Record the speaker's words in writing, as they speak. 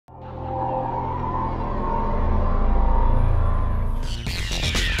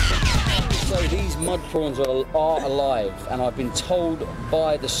mud prawns are alive, and I've been told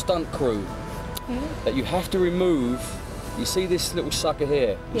by the stunt crew that you have to remove. You see this little sucker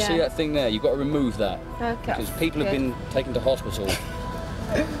here? You see that thing there? You've got to remove that. Okay. Because people have been taken to hospital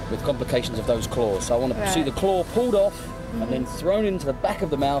with complications of those claws. So I want to see the claw pulled off and then thrown into the back of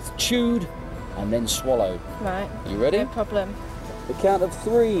the mouth, chewed, and then swallowed. Right. You ready? No problem. The count of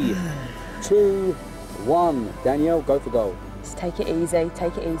 3, 2, 1. Danielle, go for goal. Just take it easy,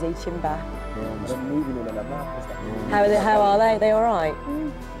 chin back. How are they? They all right?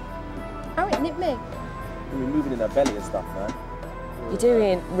 Oh, it nipped me. You're moving in her belly and stuff, man. You're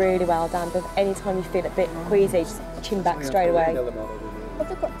doing really well, Dan, but any time you feel a bit queasy, just chin back straight away. But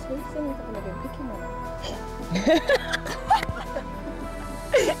they've got 2 things, I've never been picking one.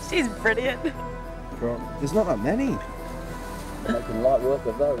 She's brilliant. There's not that many. Making light work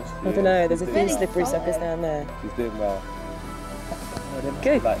of those. I don't know, there's a few slippery suckers down there. She's doing well.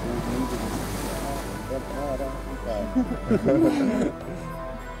 Good. Like,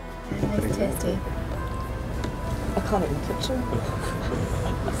 It's tasty. I can't even touch them.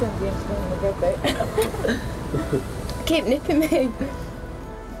 Keep nipping me.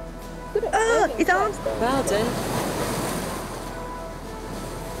 Oh, his arms. Well done.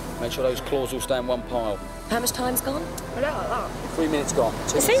 Make sure those claws all stay in one pile. How much time's gone? I don't like that. 3 minutes gone.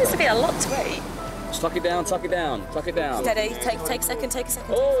 It seems to be a lot to eat. Tuck it down, tuck it down, tuck it down. Steady, take a second, take a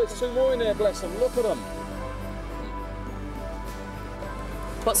second. Oh, there's 2 more in there, bless them. Look at them.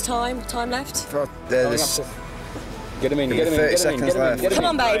 What's time? Time left? There's Get him in, get him in, 30 get him in, seconds left. Come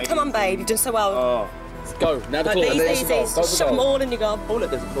on, babe, come on, babe. You've done so well. Oh. Go, now the claw. These. Shove them all in your gob. Oh, look,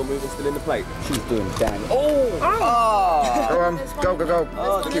 there's a claw moving still in the plate. She's doing damn. Oh! Go on, go.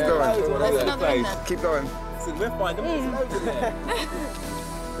 Oh, keep going. Keep going. So we're fine, there's loads in there.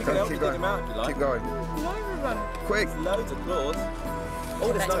 We can help you dig them out if you like. Keep going. Quick. There's loads of claws.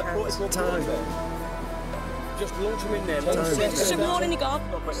 Oh, there's like 44 claws there. Just launch them in there. Shove them all in your gob.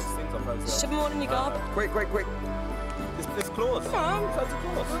 Shove them all in your gob. Quick. There's claws. Loads of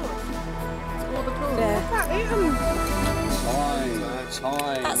claws. All the claws. Yeah.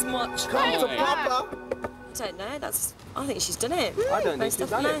 Time. That's much. Come to Papa. I don't know. I think she's done it. I don't think she's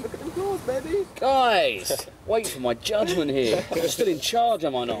done it. Look at them claws, baby. Guys, wait for my judgment here. You're still in charge,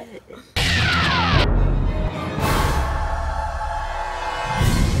 am I not?